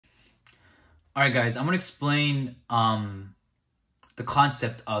All right, guys, I'm going to explain the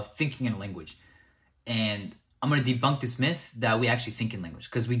concept of thinking in language. And I'm going to debunk this myth that we actually think in language,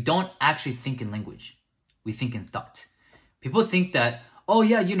 because we don't actually think in language. We think in thought. People think that, oh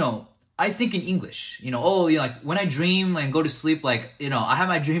yeah, I think in English. Like when I dream and go to sleep, like, I have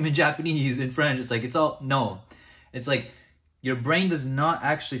my dream in Japanese, in French. It's like, no. It's like your brain does not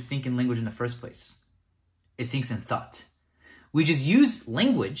actually think in language in the first place. It thinks in thought. We just use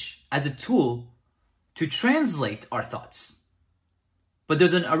language as a tool to translate our thoughts. But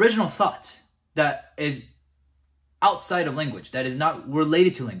there's an original thought that is outside of language, that is not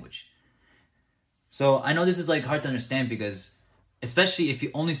related to language. So I know this is like hard to understand, because especially if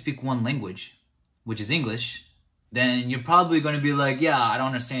you only speak one language, which is English, then you're probably going to be like, yeah, I don't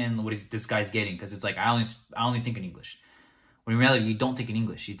understand what this guy's getting, because it's like I only think in English. When in reality, you don't think in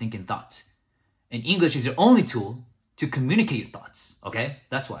English, you think in thought. And English is your only tool to communicate your thoughts, okay?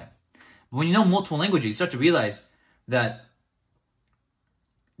 That's why. But when you know multiple languages, you start to realize that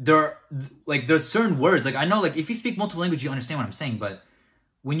there's certain words. Like, I know, like, if you speak multiple languages, you understand what I'm saying, but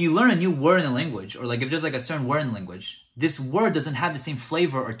when you learn a new word in a language, or like if there's like a certain word in language, this word doesn't have the same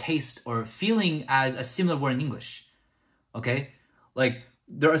flavor or taste or feeling as a similar word in English, okay? Like,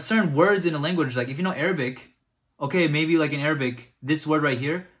 there are certain words in a language, like if you know Arabic, okay, maybe like in Arabic, this word right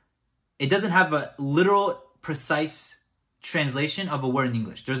here, it doesn't have a literal, precise translation of a word in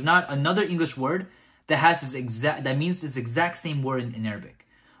English. There's not another English word that has that means this exact same word in Arabic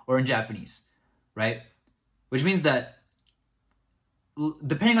or in Japanese, right? Which means that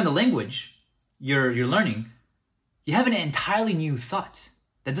depending on the language you're learning, you have an entirely new thought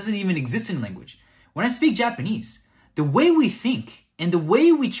that doesn't even exist in language. When I speak Japanese, the way we think and the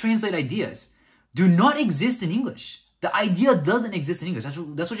way we translate ideas do not exist in English. The idea doesn't exist in English.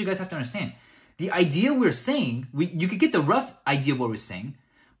 That's what you guys have to understand. The idea we're saying, you could get the rough idea of what we're saying,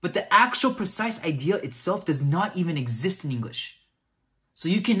 but the actual precise idea itself does not even exist in English. So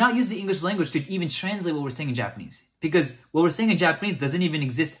you cannot use the English language to even translate what we're saying in Japanese, because what we're saying in Japanese doesn't even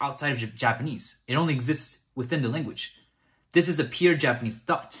exist outside of Japanese. It only exists within the language. This is a pure Japanese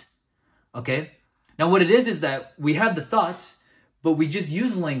thought, okay? Now what it is that we have the thought, but we just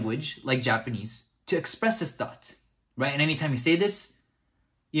use language like Japanese to express this thought, right? And anytime you say this,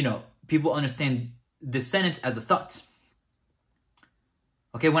 people understand this sentence as a thought.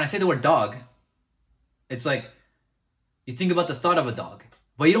 Okay, when I say the word dog, it's like you think about the thought of a dog,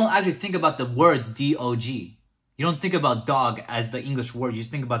 but you don't actually think about the words D-O-G. You don't think about dog as the English word. You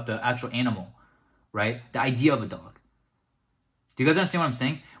just think about the actual animal, right? The idea of a dog. Do you guys understand what I'm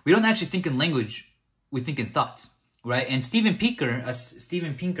saying? We don't actually think in language. We think in thought, right? And Steven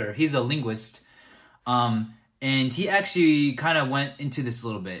Pinker, he's a linguist, and he actually kind of went into this a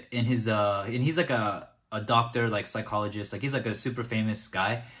little bit in his and he's like a doctor, like psychologist, like he's like a super famous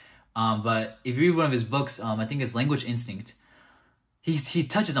guy. But if you read one of his books, I think it's Language Instinct, he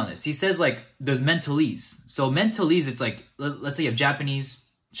touches on this. He says like there's mentalese. So mentalese, it's like, let's say you have Japanese,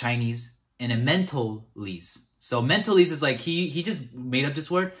 Chinese, and a mentalese. So mentalese is like, he just made up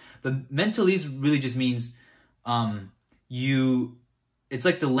this word, but mentalese really just means it's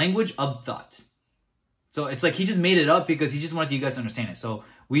like the language of thought. So it's like he just made it up because he just wanted you guys to understand it. So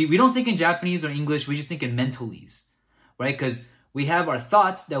we don't think in Japanese or English, we just think in mentalese, right? Because we have our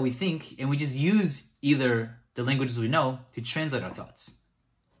thoughts that we think, and we just use either the languages we know to translate our thoughts.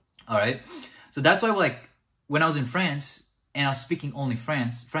 All right? So that's why, like, when I was in France and I was speaking only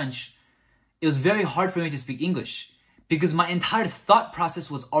French, it was very hard for me to speak English because my entire thought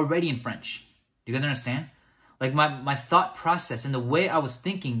process was already in French. Do you guys understand? Like my thought process and the way I was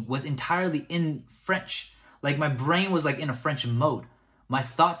thinking was entirely in French. Like my brain was like in a French mode. My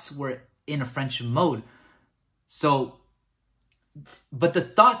thoughts were in a French mode. So, but the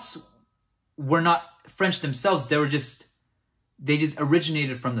thoughts were not French themselves. They just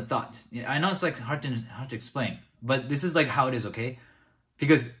originated from the thought. I know it's like hard to explain, but this is like how it is, okay?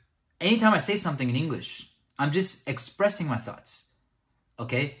 Because anytime I say something in English, I'm just expressing my thoughts,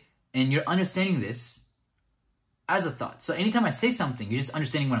 okay? And you're understanding this as a thought. So anytime I say something, you're just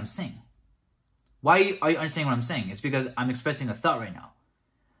understanding what I'm saying. Why are you understanding what I'm saying? It's because I'm expressing a thought right now.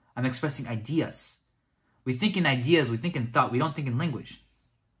 I'm expressing ideas. We think in ideas, we think in thought, we don't think in language.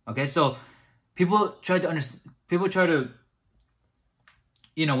 Okay, so people try to, when they're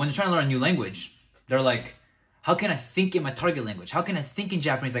trying to learn a new language, they're like, how can I think in my target language? How can I think in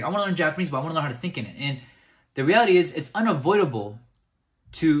Japanese? Like, I want to learn Japanese, but I want to learn how to think in it. And the reality is, it's unavoidable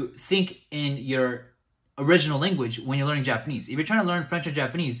to think in your original language when you're learning Japanese. If you're trying to learn French or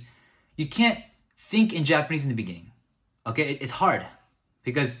Japanese, you can't think in Japanese in the beginning. Okay, it's hard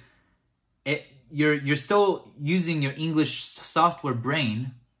because you're still using your English software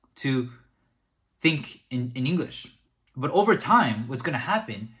brain to think in English. But over time, what's going to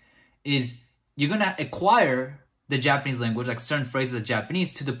happen is you're going to acquire the Japanese language, like certain phrases of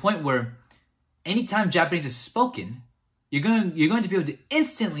Japanese, to the point where anytime Japanese is spoken, you're going to be able to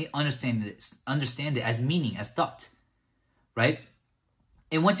instantly understand it as meaning, as thought, right?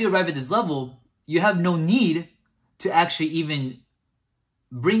 And once you arrive at this level, you have no need to actually even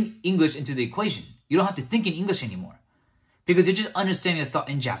bring English into the equation. You don't have to think in English anymore because you're just understanding the thought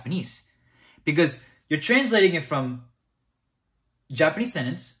in Japanese. Because you're translating it from Japanese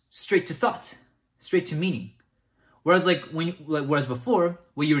sentence straight to thought, straight to meaning. Whereas whereas before,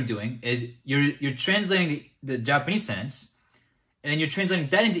 what you were doing is you're translating the Japanese sentence, and then you're translating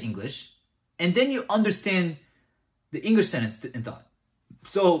that into English, and then you understand the English sentence in thought.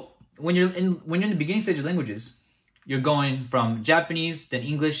 So when you're in the beginning stage of languages, you're going from Japanese, then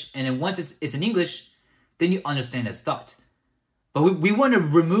English, and then once it's in English, then you understand as thought. But we want to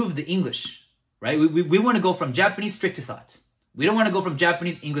remove the English, right? We want to go from Japanese straight to thought. We don't want to go from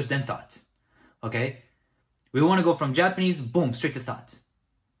Japanese, English, then thought. Okay? We want to go from Japanese, boom, straight to thought.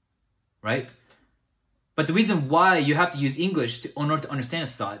 Right? But the reason why you have to use English in order to understand a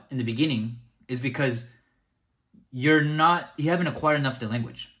thought in the beginning is because you haven't acquired enough of the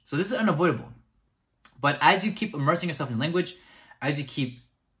language. So this is unavoidable. But as you keep immersing yourself in language, as you keep,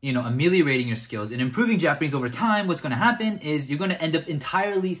 ameliorating your skills and improving Japanese over time, what's going to happen is you're going to end up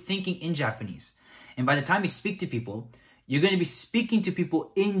entirely thinking in Japanese. And by the time you speak to people, you're going to be speaking to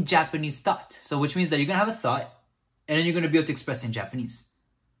people in Japanese thought. So which means that you're going to have a thought, and then you're going to be able to express it in Japanese.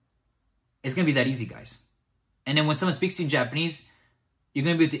 It's going to be that easy, guys. And then when someone speaks to you in Japanese, you're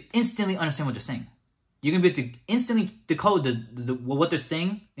going to be able to instantly understand what they're saying. You're going to be able to instantly decode what they're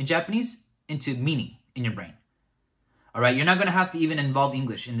saying in Japanese into meaning in your brain. All right? You're not going to have to even involve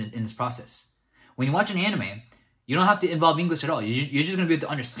English in this process. When you watch an anime, you don't have to involve English at all. You're just going to be able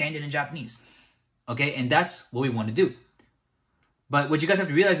to understand it in Japanese. Okay? And that's what we want to do. But what you guys have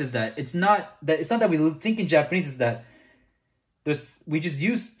to realize is that it's not that we think in Japanese, is that we just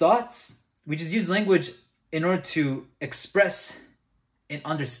use thoughts, we just use language in order to express and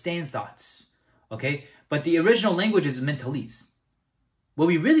understand thoughts. Okay? But the original language is mentalese. What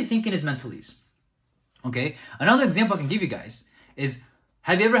we really think in is mentalese. Okay? Another example I can give you guys is,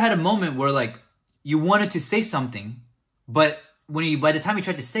 have you ever had a moment where you wanted to say something, but by the time you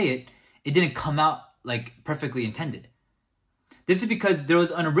tried to say it, it didn't come out perfectly intended? This is because there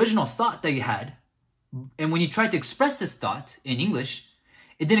was an original thought that you had, and when you tried to express this thought in English,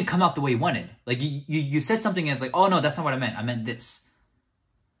 it didn't come out the way you wanted. You said something and it's oh no, that's not what I meant. I meant this.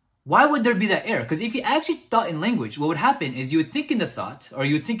 Why would there be that error? Because if you actually thought in language, what would happen is you would think in the thought, or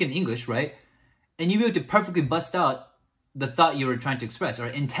you would think in English, right? And you'd be able to perfectly bust out the thought you were trying to express or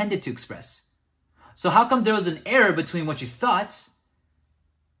intended to express. So how come there was an error between what you thought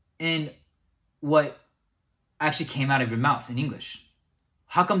and what actually came out of your mouth in English?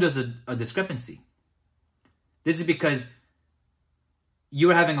 How come there's a discrepancy? This is because you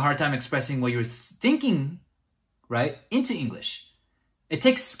were having a hard time expressing what you were thinking, right, into English. It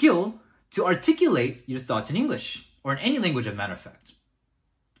takes skill to articulate your thoughts in English, or in any language, as a matter of fact.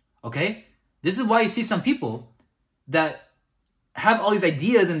 Okay? This is why you see some people that have all these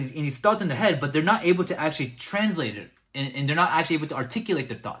ideas and these thoughts in their head, but they're not able to actually translate it, and they're not actually able to articulate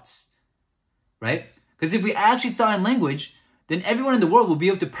their thoughts. Right? Because if we actually thought in language, then everyone in the world will be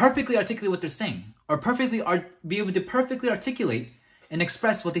able to perfectly articulate what they're saying, or be able to perfectly articulate and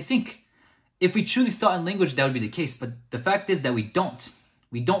express what they think. If we truly thought in language, that would be the case. But the fact is that we don't.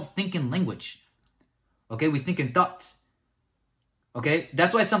 We don't think in language. Okay? We think in thoughts. Okay?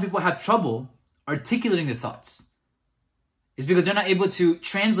 That's why some people have trouble articulating their thoughts. It's because they're not able to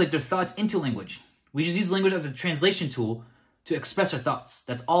translate their thoughts into language. We just use language as a translation tool to express our thoughts.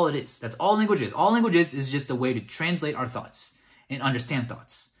 That's all it is. That's all language is. All language is just a way to translate our thoughts and understand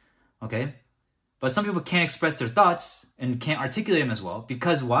thoughts. Okay? But some people can't express their thoughts and can't articulate them as well.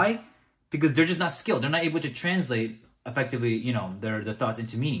 Because why? Because they're just not skilled. They're not able to translate effectively, their thoughts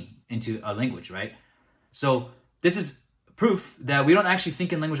into meaning, into a language, right? So this is proof that we don't actually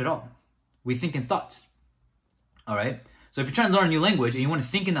think in language at all. We think in thoughts. All right? So if you're trying to learn a new language and you want to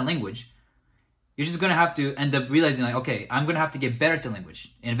think in that language, you're just going to have to end up realizing okay, I'm going to have to get better at the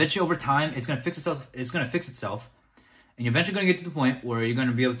language. And eventually over time, it's going to fix itself. And you're eventually going to get to the point where you're going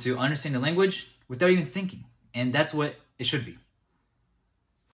to be able to understand the language without even thinking. And that's what it should be.